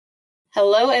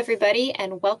Hello, everybody,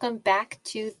 and welcome back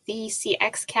to the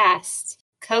CX Cast.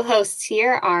 Co-hosts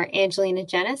here are Angelina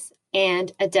Jenis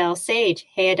and Adele Sage.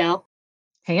 Hey, Adele.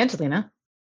 Hey, Angelina.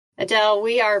 Adele,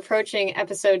 we are approaching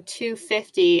episode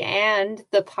 250 and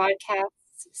the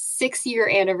podcast's 6-year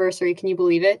anniversary. Can you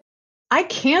believe it? I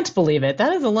can't believe it.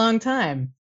 That is a long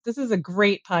time. This is a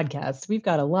great podcast. We've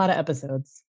got a lot of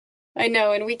episodes. I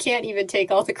know, and we can't even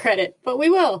take all the credit, but we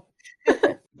will.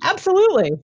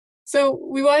 Absolutely. So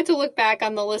we wanted to look back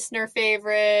on the listener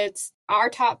favorites, our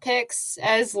top picks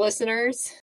as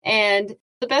listeners, and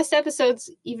the best episodes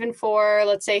even for,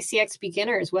 let's say, CX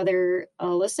beginners, whether a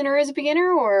listener is a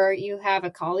beginner or you have a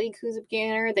colleague who's a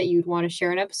beginner that you'd want to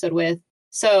share an episode with.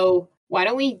 So why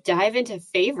don't we dive into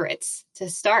favorites to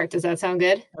start? Does that sound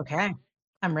good? Okay,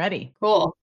 I'm ready.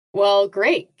 Cool. Well,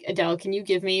 great. Adele, can you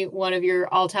give me one of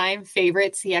your all-time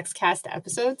favorite CX Cast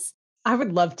episodes? I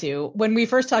would love to. When we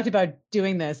first talked about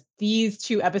doing this, these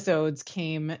two episodes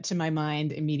came to my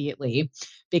mind immediately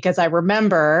because I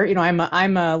remember,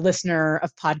 I'm a listener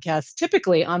of podcasts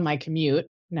typically on my commute.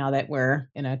 Now that we're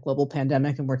in a global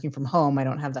pandemic and working from home, I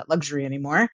don't have that luxury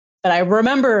anymore. But I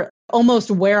remember almost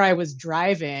where I was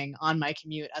driving on my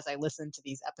commute as I listened to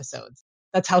these episodes.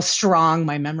 That's how strong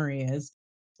my memory is.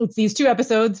 It's these two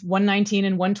episodes, 119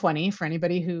 and 120, for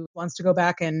anybody who wants to go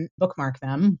back and bookmark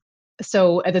them.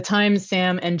 So at the time,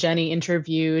 Sam and Jenny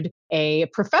interviewed a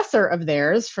professor of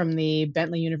theirs from the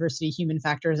Bentley University Human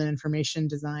Factors and Information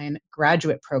Design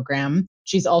graduate program.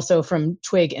 She's also from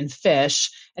Twig and Fish,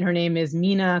 and her name is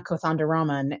Meena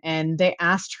Kothandaraman. And they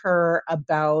asked her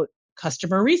about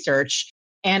customer research.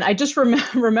 And I just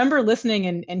remember listening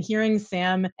and hearing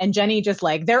Sam and Jenny just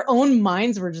like their own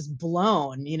minds were just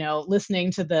blown, listening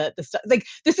to the stuff. Like,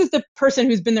 this is the person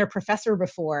who's been their professor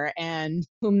before and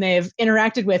whom they've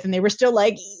interacted with. And they were still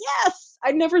like, yes,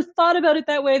 I never thought about it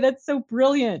that way. That's so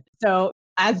brilliant. So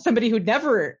as somebody who'd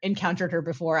never encountered her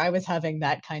before, I was having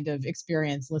that kind of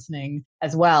experience listening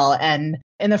as well. And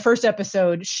in the first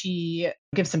episode, she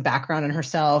gives some background on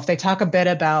herself. They talk a bit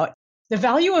about the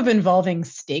value of involving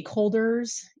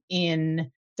stakeholders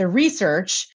in the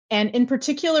research. And in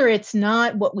particular, it's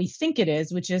not what we think it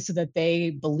is, which is so that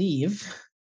they believe,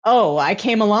 oh, I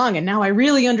came along and now I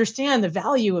really understand the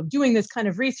value of doing this kind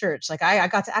of research. Like I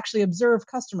got to actually observe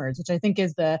customers, which I think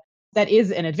that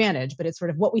is an advantage, but it's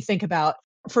sort of what we think about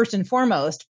first and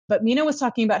foremost. But Meena was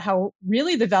talking about how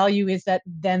really the value is that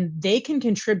then they can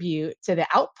contribute to the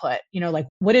output, like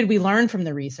what did we learn from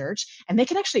the research? And they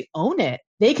can actually own it.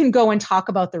 They can go and talk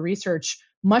about the research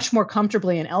much more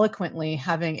comfortably and eloquently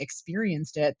having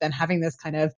experienced it than having this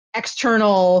kind of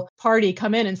external party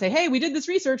come in and say, hey, we did this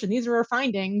research and these are our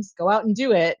findings, go out and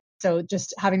do it. So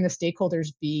just having the stakeholders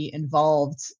be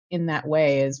involved in that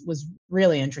way was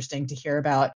really interesting to hear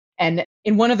about. And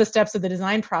in one of the steps of the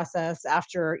design process,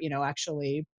 after,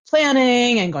 actually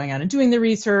planning and going out and doing the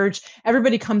research,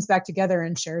 everybody comes back together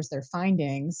and shares their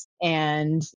findings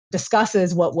and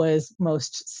discusses what was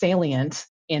most salient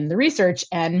in the research.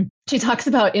 And she talks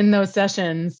about in those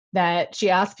sessions that she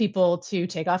asked people to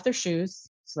take off their shoes.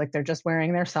 So like they're just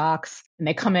wearing their socks and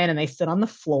they come in and they sit on the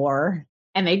floor.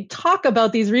 And they talk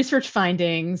about these research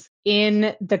findings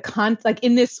in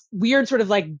in this weird sort of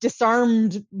like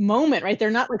disarmed moment, right?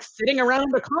 They're not like sitting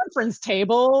around a conference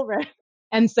table, right?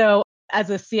 And so as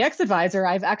a CX advisor,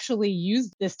 I've actually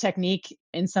used this technique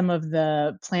in some of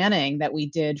the planning that we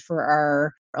did for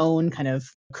our own kind of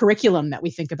curriculum that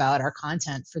we think about our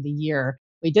content for the year.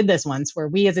 We did this once where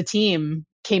we as a team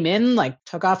came in, like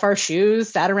took off our shoes,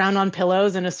 sat around on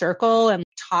pillows in a circle and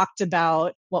talked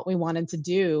about what we wanted to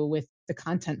do with the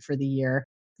content for the year.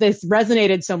 This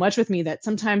resonated so much with me that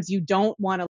sometimes you don't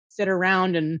want to sit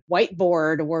around and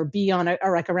whiteboard or be on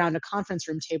around a conference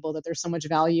room table, that there's so much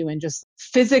value in just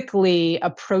physically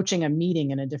approaching a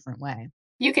meeting in a different way.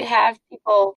 You could have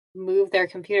people move their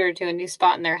computer to a new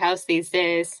spot in their house these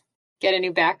days, get a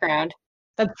new background.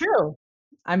 That's true.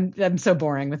 I'm so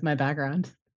boring with my background.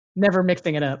 Never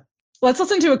mixing it up. Let's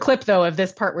listen to a clip though of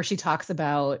this part where she talks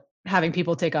about having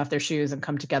people take off their shoes and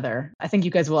come together. I think you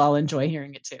guys will all enjoy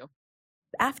hearing it too.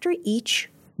 After each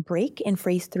break in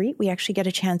phrase 3, we actually get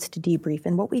a chance to debrief.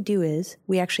 And what we do is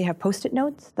we actually have Post-it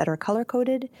notes that are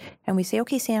color-coded. And we say,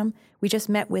 okay, Sam, we just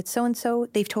met with so-and-so.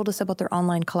 They've told us about their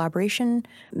online collaboration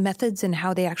methods and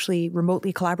how they actually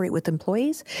remotely collaborate with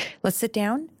employees. Let's sit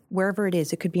down. Wherever it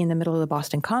is, it could be in the middle of the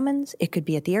Boston Commons, it could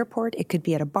be at the airport, it could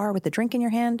be at a bar with a drink in your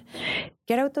hand.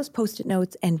 Get out those Post-it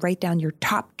notes and write down your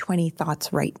top 20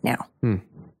 thoughts right now,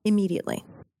 immediately.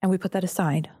 And we put that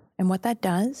aside. And what that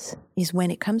does is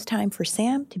when it comes time for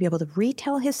Sam to be able to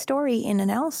retell his story in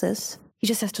analysis, he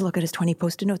just has to look at his 20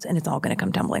 Post-it notes and it's all going to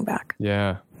come tumbling back.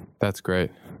 Yeah, that's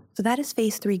great. So that is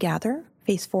phase 3, gather.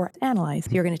 Phase 4, analyze.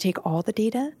 You're going to take all the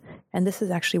data. And this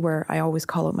is actually where I always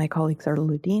call out my colleague,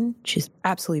 Ludin. She's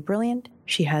absolutely brilliant.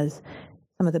 She has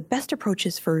some of the best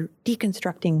approaches for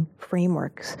deconstructing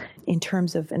frameworks in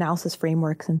terms of analysis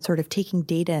frameworks and sort of taking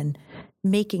data and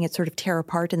making it sort of tear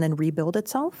apart and then rebuild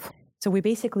itself. So we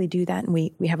basically do that, and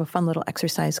we have a fun little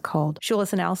exercise called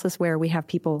shoeless analysis where we have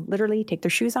people literally take their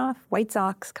shoes off, white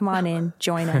socks, come on in,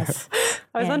 join us.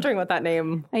 I was wondering what that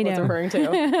name was referring to.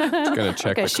 It's going to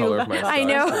check the color of my socks. I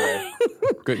know.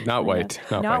 Good, not white.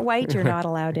 Not white, you're not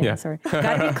allowed in. Sorry.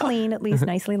 Got to be clean, at least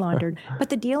nicely laundered.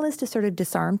 But the deal is to sort of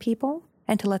disarm people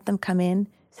and to let them come in,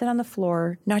 sit on the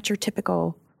floor, not your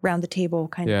typical round the table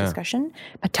kind of discussion,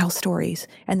 but tell stories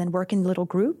and then work in little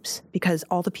groups because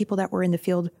all the people that were in the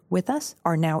field with us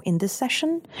are now in this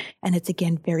session. And it's,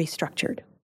 again, very structured.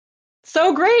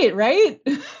 So great, right?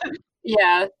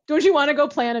 Yeah. Don't you want to go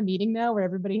plan a meeting now where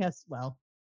everybody has,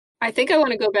 I think I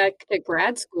want to go back to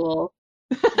grad school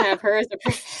and have her as a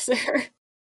professor.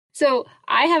 So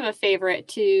I have a favorite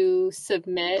to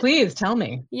submit. Please tell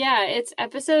me. Yeah, it's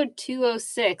episode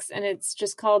 206, and it's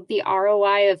just called The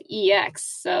ROI of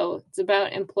EX. So it's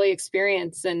about employee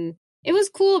experience. And it was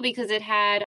cool because it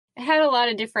had a lot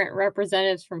of different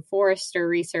representatives from Forrester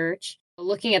Research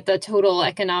looking at the total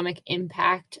economic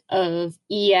impact of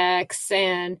EX.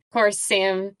 And of course,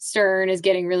 Sam Stern is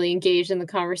getting really engaged in the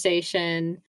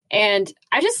conversation. And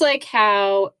I just like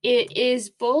how it is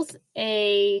both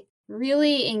a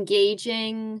really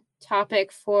engaging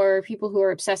topic for people who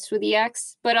are obsessed with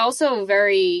EX, but also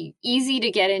very easy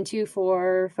to get into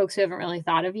for folks who haven't really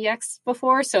thought of EX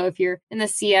before. So if you're in the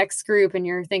CX group and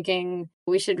you're thinking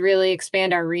we should really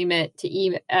expand our remit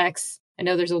to EX, I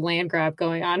know there's a land grab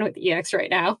going on with EX right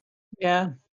now. Yeah.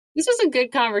 This was a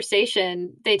good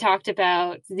conversation. They talked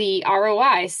about the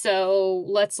ROI. So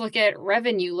let's look at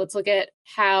revenue. Let's look at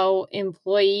how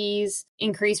employees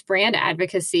increase brand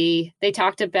advocacy. They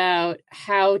talked about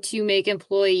how to make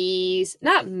employees,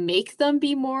 not make them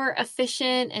be more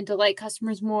efficient and delight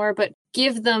customers more, but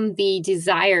give them the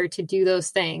desire to do those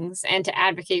things and to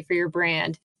advocate for your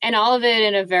brand. And all of it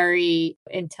in a very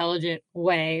intelligent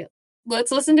way.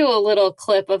 Let's listen to a little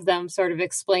clip of them sort of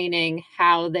explaining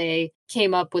how they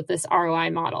came up with this ROI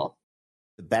model.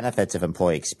 The benefits of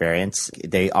employee experience,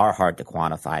 they are hard to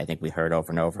quantify. I think we heard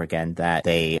over and over again that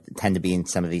they tend to be in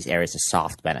some of these areas of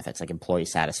soft benefits, like employee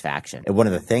satisfaction. And one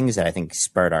of the things that I think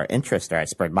spurred our interest, or it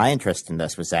spurred my interest in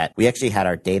this, was that we actually had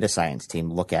our data science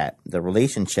team look at the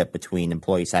relationship between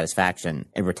employee satisfaction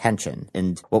and retention.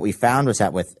 And what we found was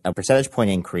that with a percentage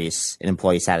point increase in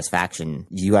employee satisfaction,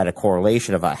 you had a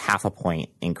correlation of a 0.5 point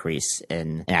increase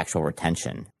in actual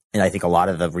retention. And I think a lot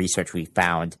of the research we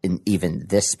found in even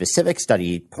this specific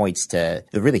study points to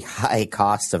the really high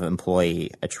costs of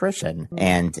employee attrition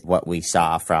and what we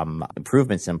saw from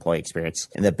improvements in employee experience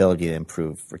and the ability to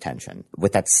improve retention.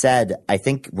 With that said, I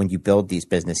think when you build these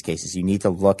business cases, you need to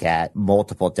look at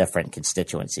multiple different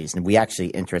constituencies. And we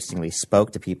actually interestingly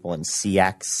spoke to people in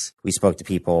CX. We spoke to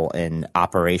people in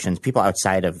operations, people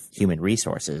outside of human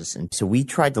resources. And so we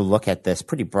tried to look at this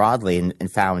pretty broadly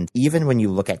and found even when you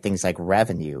look at things like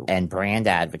revenue and brand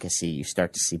advocacy, you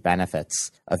start to see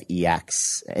benefits of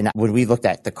EX. And when we looked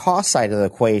at the cost side of the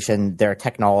equation, there are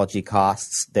technology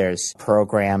costs, there's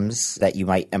programs that you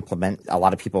might implement. A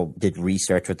lot of people did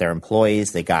research with their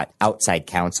employees. They got outside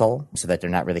counsel so that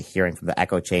they're not really hearing from the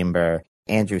echo chamber.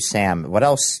 Andrew, Sam, what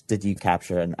else did you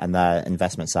capture on the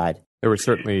investment side? There were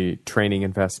certainly training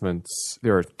investments.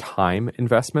 There are time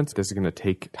investments. This is going to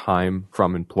take time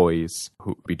from employees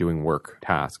who would be doing work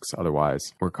tasks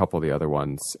otherwise, or a couple of the other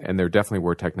ones. And there definitely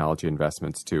were technology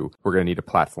investments too. We're going to need a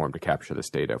platform to capture this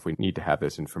data if we need to have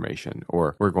this information,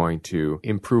 or we're going to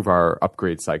improve our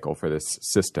upgrade cycle for this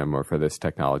system or for this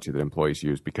technology that employees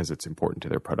use because it's important to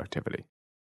their productivity.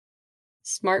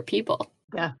 Smart people.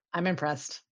 Yeah, I'm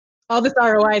impressed. All this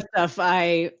ROI stuff,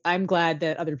 I'm glad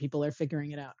that other people are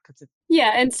figuring it out.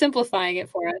 Yeah, and simplifying it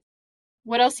for us.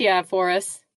 What else do you have for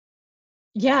us?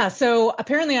 Yeah, so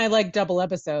apparently I like double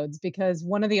episodes because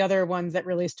one of the other ones that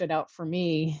really stood out for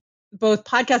me, both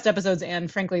podcast episodes and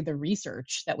frankly the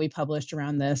research that we published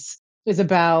around this, is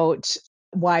about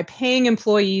why paying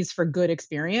employees for good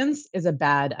experience is a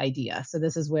bad idea. So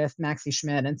this is with Maxie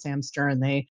Schmidt and Sam Stern.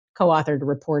 They co-authored a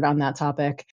report on that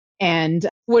topic. And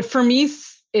what for me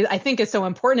I think is so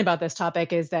important about this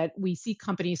topic is that we see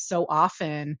companies so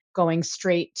often going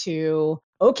straight to,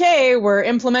 okay, we're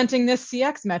implementing this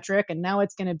CX metric and now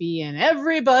it's going to be in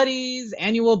everybody's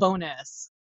annual bonus.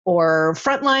 Or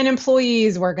frontline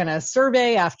employees, we're going to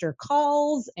survey after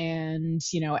calls and,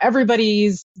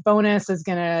 everybody's bonus is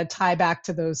going to tie back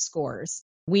to those scores.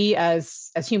 We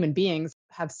as human beings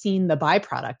have seen the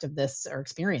byproduct of this or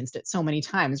experienced it so many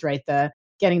times, right? The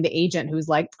getting the agent who's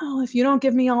like, oh, if you don't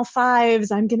give me all fives,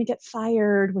 I'm going to get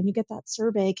fired. When you get that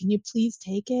survey, can you please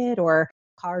take it? Or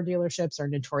car dealerships are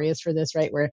notorious for this,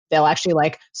 right? Where they'll actually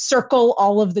like circle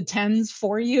all of the tens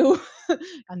for you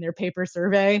on their paper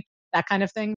survey, that kind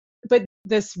of thing. But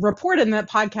this report and the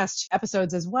podcast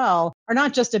episodes as well are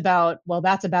not just about, well,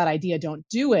 that's a bad idea, don't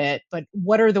do it, but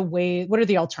what are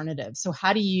the alternatives? So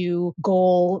how do you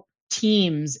goal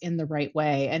teams in the right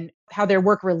way and how their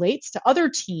work relates to other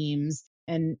teams,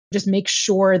 and just make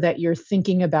sure that you're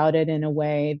thinking about it in a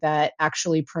way that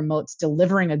actually promotes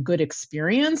delivering a good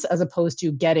experience as opposed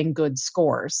to getting good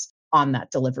scores on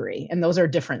that delivery. And those are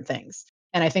different things.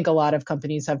 And I think a lot of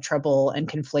companies have trouble and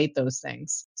conflate those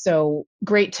things. So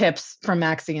great tips from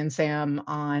Maxie and Sam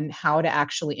on how to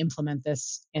actually implement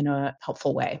this in a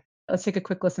helpful way. Let's take a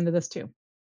quick listen to this too.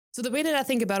 So the way that I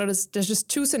think about it is there's just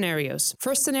two scenarios.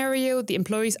 First scenario, the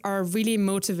employees are really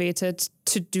motivated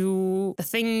to do the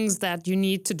things that you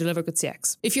need to deliver good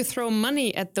CX. If you throw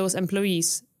money at those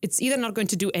employees, it's either not going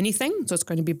to do anything, so it's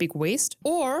going to be a big waste,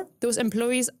 or those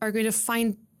employees are going to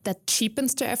find that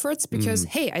cheapens their efforts because,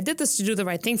 hey, I did this to do the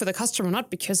right thing for the customer, not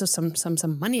because of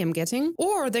some money I'm getting.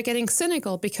 Or they're getting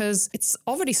cynical because it's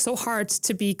already so hard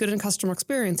to be good in customer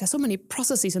experience. There's so many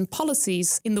processes and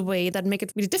policies in the way that make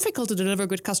it really difficult to deliver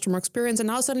good customer experience. And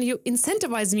now suddenly you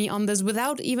incentivize me on this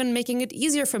without even making it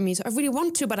easier for me. So I really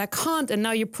want to, but I can't. And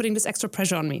now you're putting this extra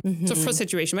pressure on me. So first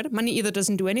situation, right? Money either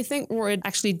doesn't do anything or it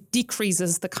actually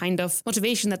decreases the kind of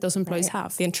motivation that those employees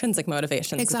have. The intrinsic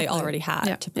motivations that they already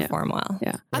had to perform well.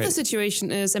 Yeah. Other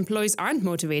situation is employees aren't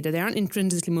motivated. They aren't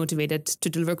intrinsically motivated to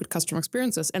deliver good customer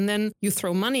experiences. And then you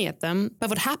throw money at them. But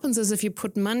what happens is if you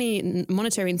put money,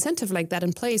 monetary incentive like that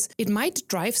in place, it might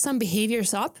drive some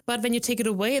behaviors up. But when you take it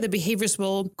away, the behaviors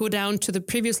will go down to the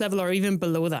previous level or even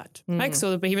below that. Right?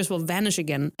 So the behaviors will vanish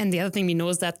again. And the other thing we know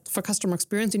is that for customer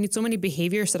experience, you need so many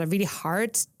behaviors that are really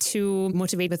hard to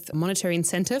motivate with monetary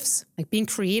incentives, like being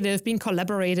creative, being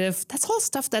collaborative. That's all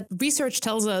stuff that research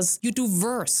tells us you do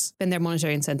worse than their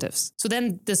monetary incentives. So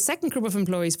then the second group of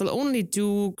employees will only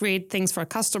do great things for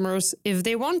customers if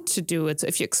they want to do it. So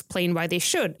if you explain why they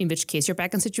should, in which case you're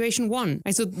back in situation one.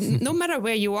 Right? So no matter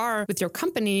where you are with your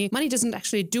company, money doesn't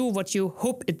actually do what you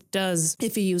hope it does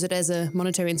if you use it as a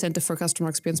monetary incentive for customer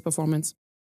experience performance.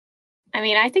 I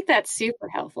mean, I think that's super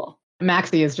helpful.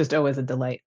 Maxie is just always a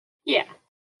delight. Yeah.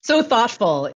 So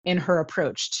thoughtful in her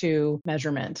approach to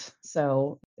measurement.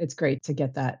 So it's great to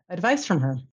get that advice from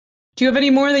her. Do you have any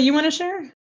more that you want to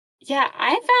share? Yeah,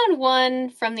 I found one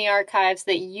from the archives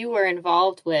that you were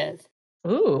involved with.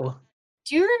 Ooh.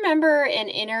 Do you remember an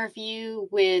interview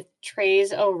with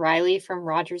Trace O'Reilly from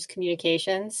Rogers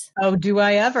Communications? Oh, do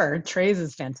I ever? Trace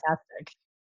is fantastic.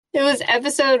 It was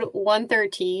episode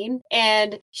 113,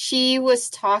 and she was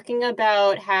talking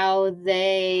about how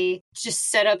they just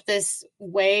set up this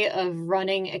way of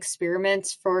running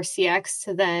experiments for CX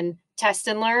to then test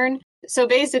and learn. So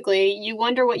basically, you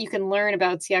wonder what you can learn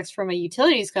about CX from a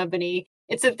utilities company.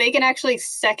 It's that they can actually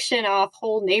section off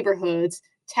whole neighborhoods,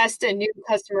 test a new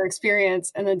customer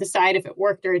experience, and then decide if it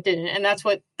worked or it didn't. And that's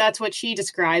what she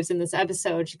describes in this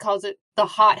episode. She calls it the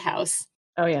hothouse.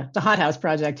 Oh, yeah. The hothouse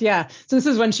project. Yeah. So this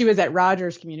is when she was at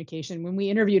Rogers Communication. When we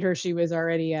interviewed her, she was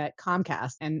already at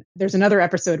Comcast. And there's another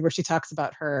episode where she talks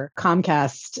about her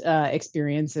Comcast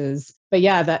experiences. But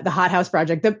yeah, the hothouse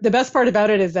project. The best part about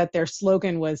it is that their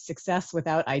slogan was success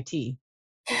without IT.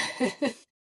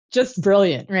 Just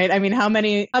brilliant, right? I mean, how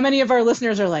many of our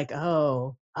listeners are like,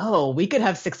 oh, we could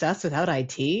have success without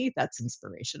IT? That's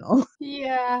inspirational.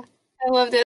 Yeah, I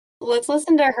loved it. Let's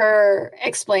listen to her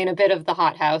explain a bit of the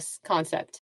hothouse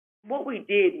concept. What we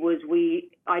did was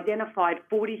we identified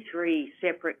 43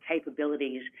 separate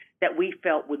capabilities that we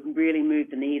felt would really move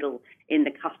the needle in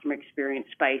the customer experience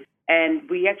space. And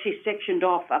we actually sectioned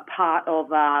off a part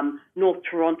of North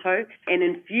Toronto and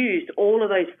infused all of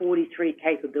those 43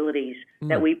 capabilities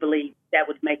that we believed that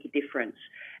would make a difference.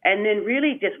 And then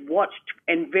really just watched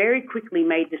and very quickly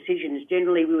made decisions.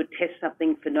 Generally, we would test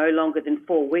something for no longer than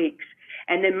 4 weeks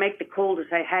and then make the call to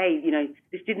say, hey,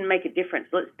 this didn't make a difference.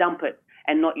 Let's dump it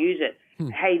and not use it.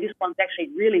 Hey, this one's actually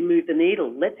really moved the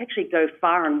needle. Let's actually go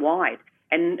far and wide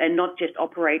and not just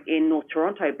operate in North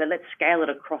Toronto, but let's scale it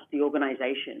across the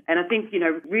organization. And I think,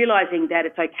 realizing that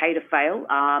it's okay to fail,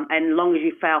 and as long as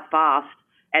you fail fast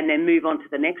and then move on to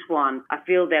the next one, I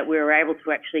feel that we were able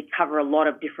to actually cover a lot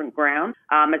of different ground,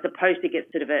 as opposed to get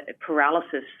sort of a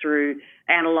paralysis through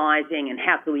analyzing and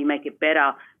how can we make it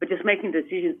better, but just making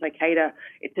decisions okay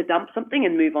to dump something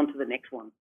and move on to the next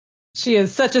one. She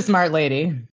is such a smart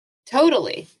lady.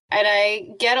 Totally. And I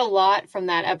get a lot from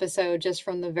that episode just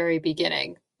from the very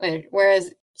beginning.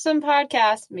 Whereas some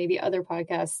podcasts, maybe other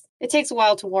podcasts, it takes a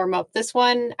while to warm up. This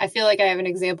one, I feel like I have an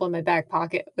example in my back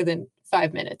pocket within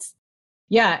 5 minutes.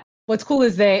 Yeah. What's cool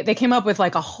is they came up with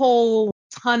like a whole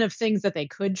ton of things that they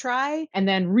could try and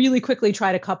then really quickly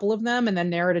tried a couple of them and then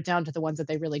narrowed it down to the ones that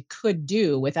they really could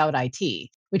do without IT,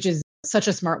 which is such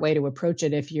a smart way to approach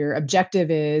it. If your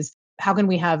objective is how can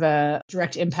we have a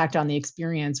direct impact on the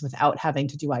experience without having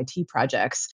to do IT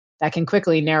projects, that can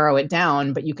quickly narrow it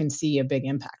down, but you can see a big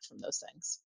impact from those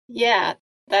things. Yeah.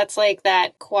 That's like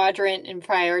that quadrant and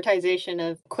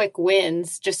prioritization of quick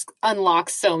wins just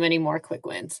unlocks so many more quick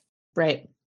wins. Right.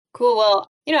 Cool. Well,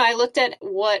 I looked at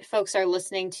what folks are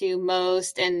listening to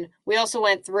most, and we also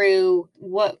went through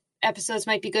what episodes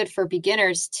might be good for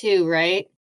beginners too, right?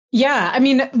 Yeah. I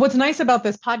mean, what's nice about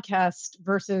this podcast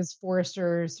versus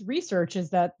Forrester's research is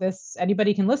that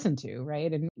anybody can listen to,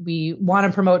 right? And we want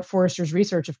to promote Forrester's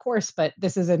research, of course, but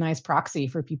this is a nice proxy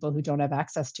for people who don't have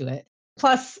access to it.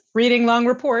 Plus, reading long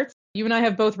reports. You and I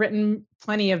have both written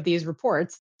plenty of these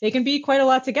reports. They can be quite a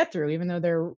lot to get through, even though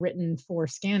they're written for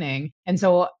scanning. And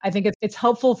so I think it's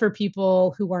helpful for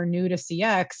people who are new to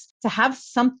CX to have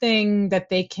something that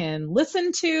they can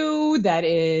listen to that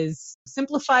is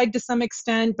simplified to some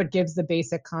extent, but gives the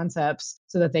basic concepts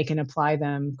so that they can apply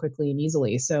them quickly and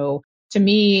easily. So to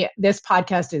me, this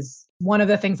podcast is one of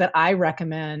the things that I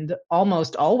recommend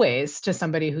almost always to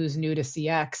somebody who's new to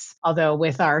CX. Although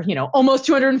with our, almost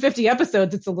 250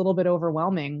 episodes, it's a little bit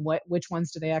overwhelming. Which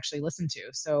ones do they actually listen to?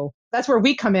 So that's where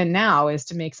we come in now, is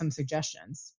to make some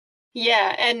suggestions.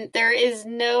 Yeah, and there is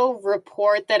no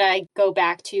report that I go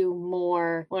back to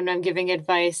more when I'm giving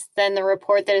advice than the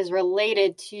report that is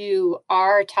related to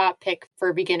our top pick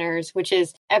for beginners, which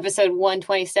is episode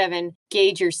 127,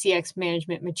 Gauge Your CX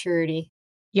Management Maturity.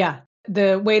 Yeah,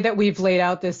 the way that we've laid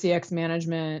out this CX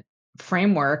management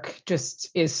framework just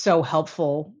is so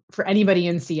helpful for anybody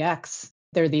in CX.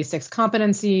 There are these 6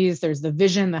 competencies. There's the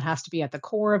vision that has to be at the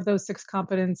core of those 6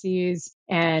 competencies.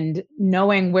 And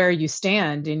knowing where you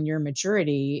stand in your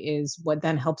maturity is what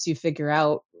then helps you figure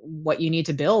out what you need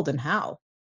to build and how.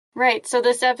 Right. So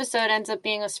this episode ends up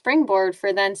being a springboard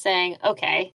for then saying,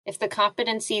 okay, if the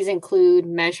competencies include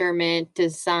measurement,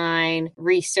 design,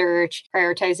 research,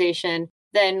 prioritization,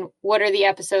 then what are the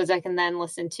episodes I can then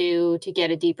listen to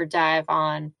get a deeper dive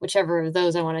on whichever of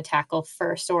those I want to tackle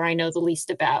first or I know the least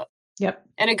about? Yep.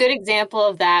 And a good example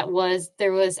of that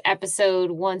there was episode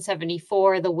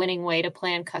 174, The Winning Way to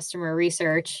Plan Customer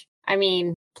Research. I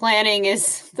mean, planning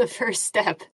is the first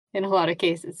step in a lot of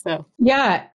cases. So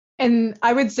yeah. And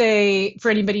I would say for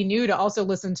anybody new to also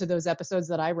listen to those episodes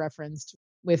that I referenced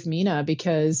with Mina,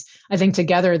 because I think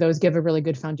together those give a really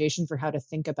good foundation for how to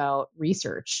think about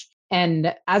research.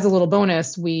 And as a little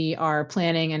bonus, we are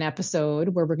planning an episode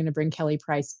where we're going to bring Kelly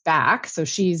Price back. So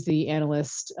she's the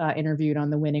analyst interviewed on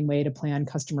The Winning Way to Plan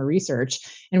Customer Research.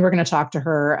 And we're going to talk to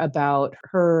her about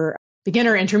her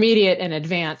beginner, intermediate, and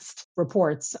advanced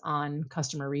reports on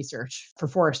customer research for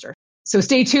Forrester. So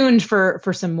stay tuned for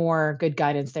some more good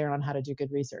guidance there on how to do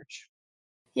good research.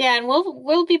 Yeah, and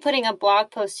we'll be putting a blog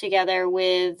post together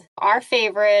with our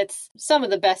favorites, some of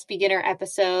the best beginner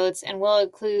episodes, and we'll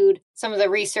include some of the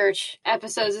research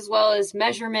episodes as well as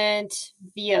measurement,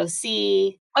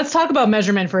 VOC. Let's talk about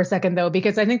measurement for a second, though,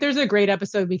 because I think there's a great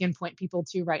episode we can point people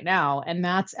to right now, and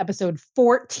that's episode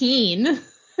 14.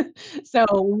 So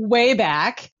way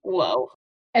back. Whoa.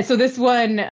 And so this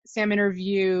one, Sam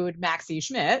interviewed Maxie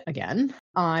Schmidt again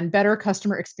on better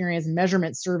customer experience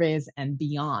measurement surveys and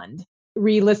beyond.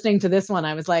 Re-listening to this one,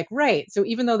 I was like, right. So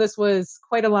even though this was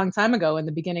quite a long time ago in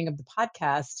the beginning of the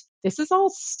podcast, this is all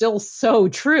still so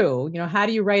true. How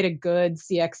do you write a good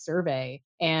CX survey?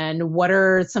 And what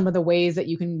are some of the ways that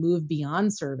you can move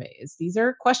beyond surveys? These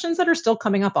are questions that are still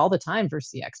coming up all the time for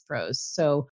CX pros.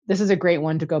 So this is a great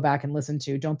one to go back and listen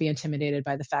to. Don't be intimidated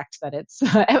by the fact that it's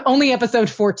only episode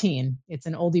 14. It's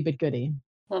an oldie but goodie.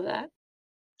 Love that.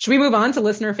 Should we move on to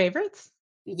listener favorites?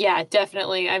 Yeah,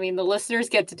 definitely. I mean, the listeners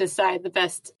get to decide the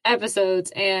best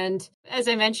episodes. And as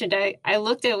I mentioned, I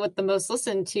looked at what the most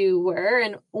listened to were,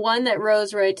 and one that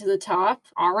rose right to the top,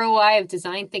 ROI of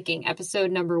Design Thinking,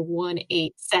 episode number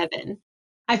 187.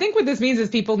 I think what this means is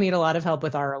people need a lot of help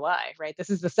with ROI, right? This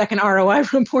is the second ROI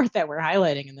report that we're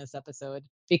highlighting in this episode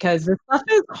because this stuff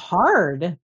is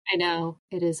hard. I know,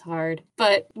 it is hard.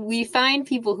 But we find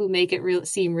people who make it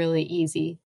seem really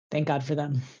easy. Thank God for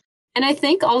them. And I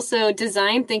think also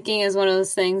design thinking is one of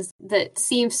those things that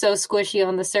seems so squishy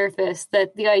on the surface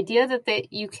that the idea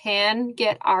that you can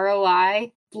get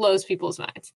ROI blows people's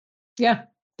minds. Yeah,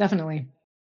 definitely.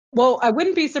 Well, I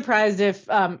wouldn't be surprised if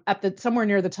at the somewhere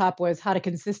near the top was how to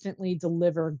consistently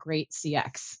deliver great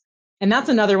CX. And that's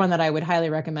another one that I would highly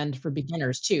recommend for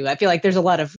beginners too. I feel like there's a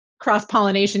lot of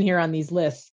cross-pollination here on these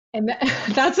lists. And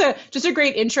that's just a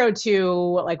great intro to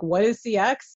like what is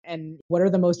CX and what are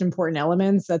the most important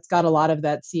elements. That's got a lot of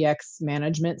that CX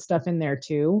management stuff in there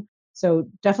too. So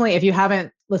definitely if you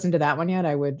haven't listened to that one yet,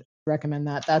 I would recommend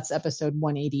that. That's episode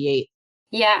 188.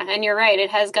 Yeah, and you're right. It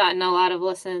has gotten a lot of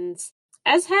listens,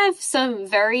 as have some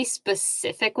very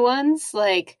specific ones,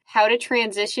 like how to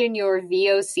transition your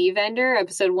VOC vendor,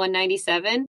 episode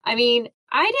 197. I mean,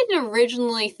 I didn't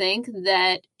originally think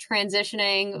that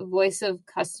transitioning voice of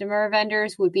customer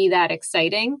vendors would be that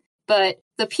exciting, but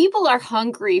the people are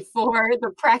hungry for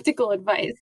the practical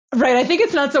advice. Right. I think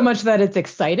it's not so much that it's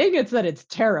exciting, it's that it's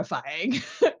terrifying,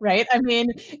 right? I mean,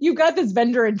 you've got this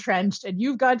vendor entrenched and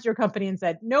you've got your company and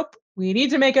said, nope, we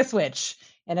need to make a switch.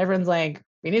 And everyone's like,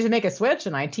 we need to make a switch.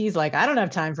 And IT's like, I don't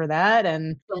have time for that.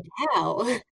 And But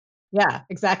how? yeah,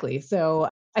 exactly. So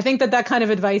I think that kind of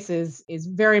advice is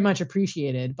very much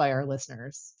appreciated by our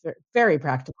listeners. Very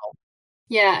practical.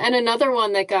 Yeah, and another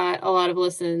one that got a lot of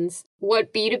listens,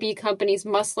 what B2B companies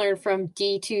must learn from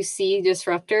D2C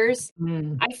disruptors.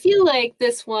 I feel like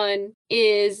this one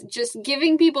is just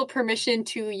giving people permission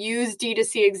to use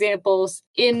D2C examples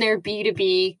in their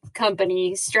B2B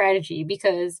company strategy,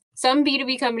 because some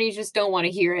B2B companies just don't want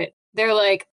to hear it. They're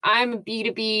like, I'm a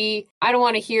B2B. I don't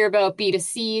want to hear about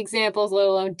B2C examples, let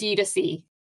alone D2C.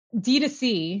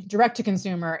 D2C, direct to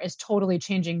consumer, is totally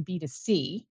changing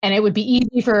B2C. And it would be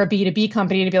easy for a B2B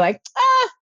company to be like,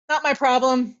 not my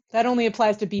problem. That only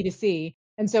applies to B2C.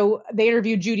 And so they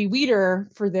interviewed Judy Weeder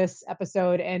for this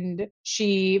episode, and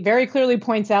she very clearly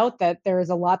points out that there is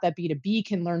a lot that B2B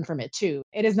can learn from it too.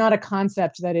 It is not a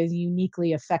concept that is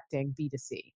uniquely affecting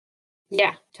B2C.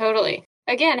 Yeah, totally.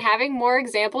 Again, having more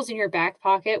examples in your back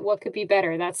pocket, what could be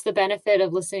better? That's the benefit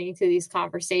of listening to these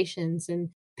conversations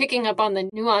and picking up on the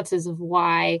nuances of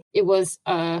why it was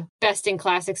a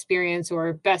best-in-class experience or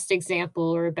a best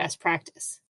example or a best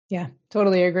practice. Yeah,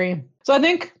 totally agree. So I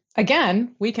think,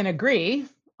 again, we can agree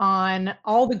on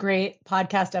all the great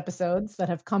podcast episodes that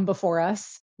have come before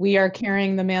us. We are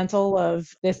carrying the mantle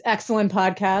of this excellent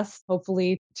podcast,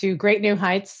 hopefully to great new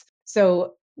heights.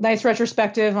 So nice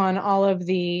retrospective on all of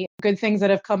the good things that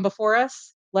have come before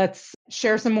us. Let's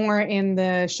share some more in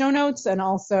the show notes. And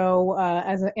also,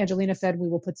 as Angelina said, we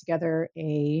will put together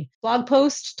a blog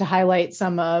post to highlight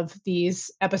some of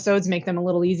these episodes, make them a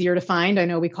little easier to find. I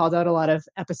know we called out a lot of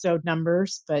episode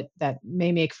numbers, but that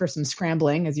may make for some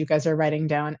scrambling as you guys are writing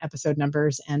down episode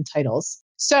numbers and titles.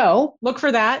 So look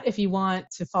for that if you want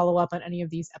to follow up on any of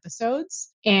these episodes.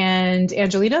 And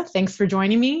Angelina, thanks for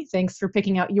joining me. Thanks for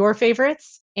picking out your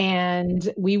favorites.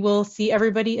 And we will see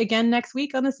everybody again next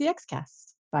week on the CX Cast.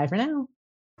 Bye for now.